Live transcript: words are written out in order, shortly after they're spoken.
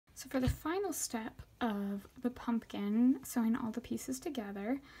So for the final step of the pumpkin, sewing all the pieces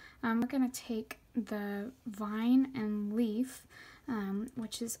together, we're going to take the vine and leaf,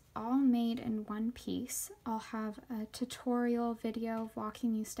 which is all made in one piece. I'll have a tutorial video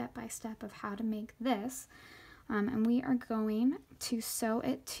walking you step by step of how to make this, and we are going to sew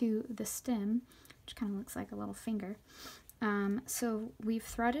it to the stem, which kind of looks like a little finger. So we've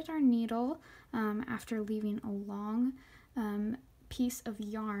threaded our needle after leaving a long piece of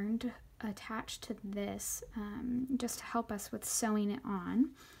yarn attached to this just to help us with sewing it on.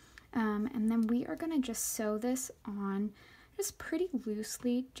 And then we are going to just sew this on just pretty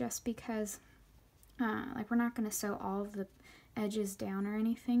loosely, just because like we're not going to sew all of the edges down or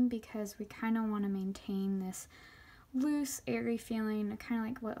anything, because we kind of want to maintain this loose, airy feeling, kind of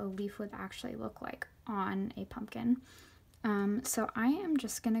like what a leaf would actually look like on a pumpkin. So I am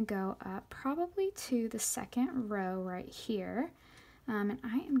just going to go up probably to the second row right here, and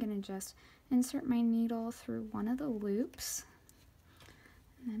I am going to just insert my needle through one of the loops,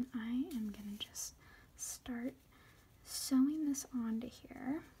 and then I am going to just start sewing this onto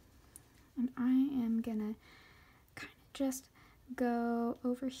here, and I am going to kind of just go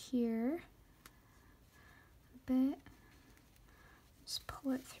over here a bit, just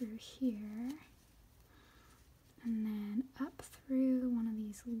pull it through here, and then up through one of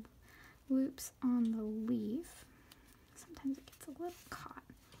these loops on the leaf. Sometimes it gets a little caught.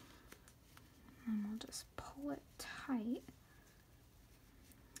 And we'll just pull it tight.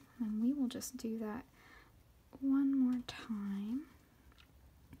 And we will just do that one more time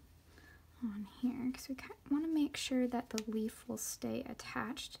on here, because we want to make sure that the leaf will stay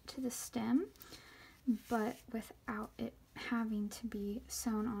attached to the stem, but without it having to be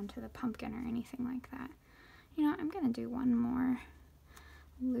sewn onto the pumpkin or anything like that. You know, I'm going to do one more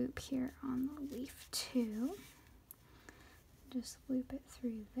loop here on the leaf too. Just loop it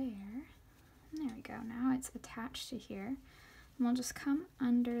through there. And there we go. Now it's attached to here. And we'll just come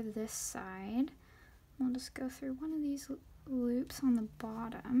under this side. We'll just go through one of these loops on the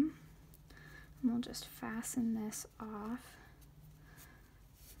bottom. And we'll just fasten this off.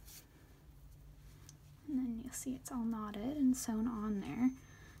 And then you'll see it's all knotted and sewn on there.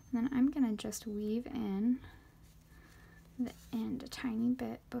 And then I'm going to just weave in the end a tiny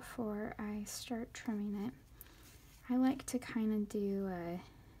bit before I start trimming it. I like to kind of do a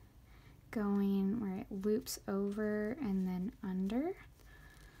going where it loops over and then under.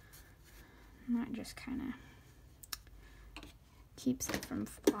 And that just kind of keeps it from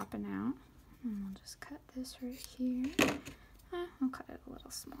flopping out. And we'll just cut this right here. I'll cut it a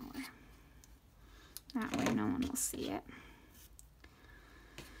little smaller. That way no one will see it.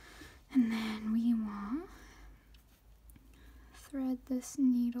 And then we will thread this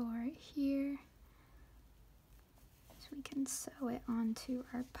needle right here so we can sew it onto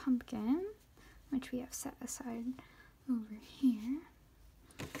our pumpkin, which we have set aside over here.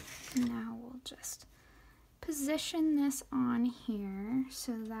 And now we'll just position this on here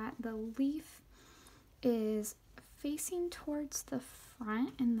so that the leaf is facing towards the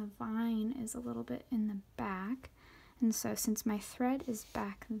front and the vine is a little bit in the back. And so since my thread is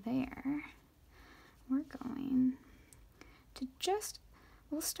back there, we're going to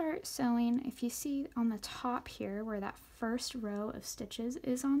we'll start sewing. If you see on the top here where that first row of stitches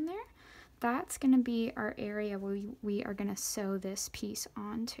is on there, that's going to be our area where we are going to sew this piece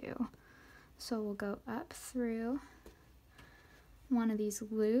onto. So we'll go up through one of these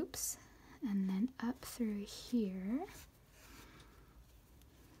loops and then up through here.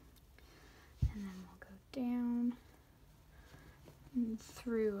 And then we'll go down and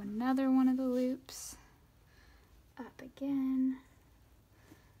through another one of the loops, up again,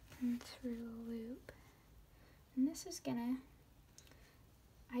 and through a loop. And this is gonna,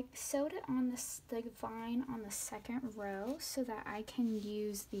 I sewed it on the vine on the second row so that I can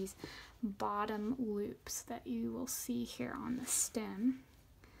use these bottom loops that you will see here on the stem.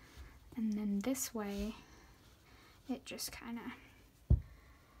 And then this way, it just kind of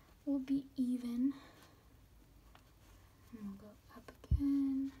will be even. And we'll go up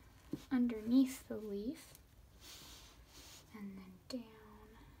again, underneath the leaf, and then down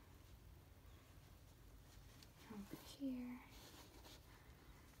over here.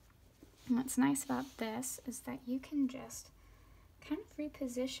 And what's nice about this is that you can just kind of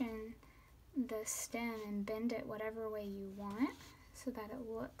reposition the stem and bend it whatever way you want so that it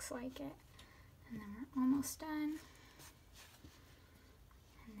looks like it. And then we're almost done.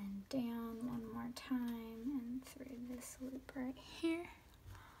 And then down one more time and through this loop right here.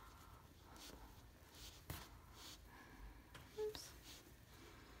 Oops.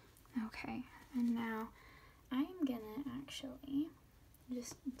 Okay, and now I'm gonna actually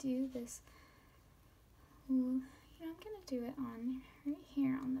just do this. I'm gonna do it on right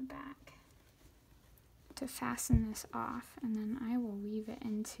here on the back to fasten this off, and then I will weave it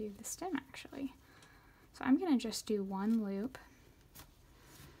into the stem actually. So I'm gonna just do one loop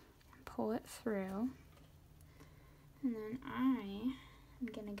and pull it through, and then I am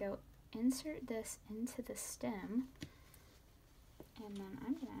gonna go insert this into the stem, and then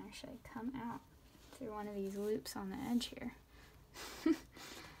I'm gonna actually come out through one of these loops on the edge here.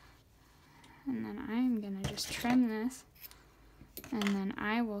 And then I'm gonna just trim this, and then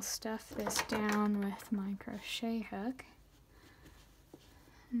I will stuff this down with my crochet hook,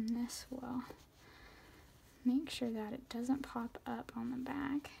 and this will make sure that it doesn't pop up on the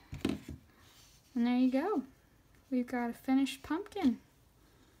back. And there you go. We've got a finished pumpkin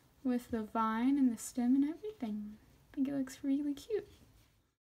with the vine and the stem and everything. I think it looks really cute.